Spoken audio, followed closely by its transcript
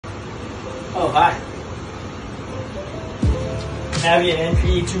Oh, hi. Navien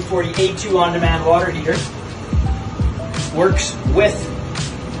NPE-240A2 on-demand water heater works with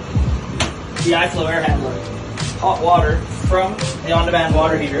the iFlow air handler. Hot water from the on-demand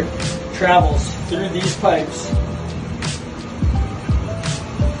water heater travels through these pipes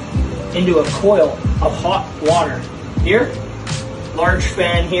into a coil of hot water. Here, large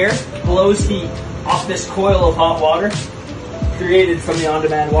fan here, blows heat off this coil of hot water created from the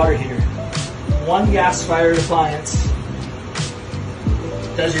on-demand water heater. One gas-fired appliance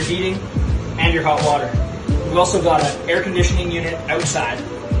does your heating and your hot water. We've also got an air conditioning unit outside.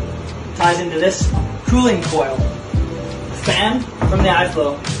 Ties into this cooling coil. The fan from the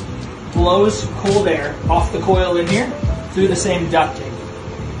iFlow blows cold air off the coil in here through the same ducting.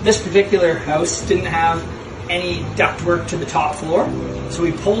 This particular house didn't have any ductwork to the top floor, so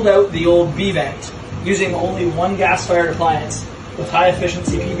we pulled out the old B-vent using only one gas-fired appliance with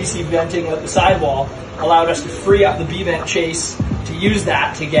high-efficiency PVC venting out the sidewall. Allowed us to free up the B-vent chase to use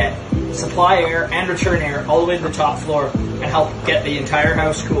that to get supply air and return air all the way to the top floor and help get the entire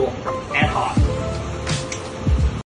house cool and hot.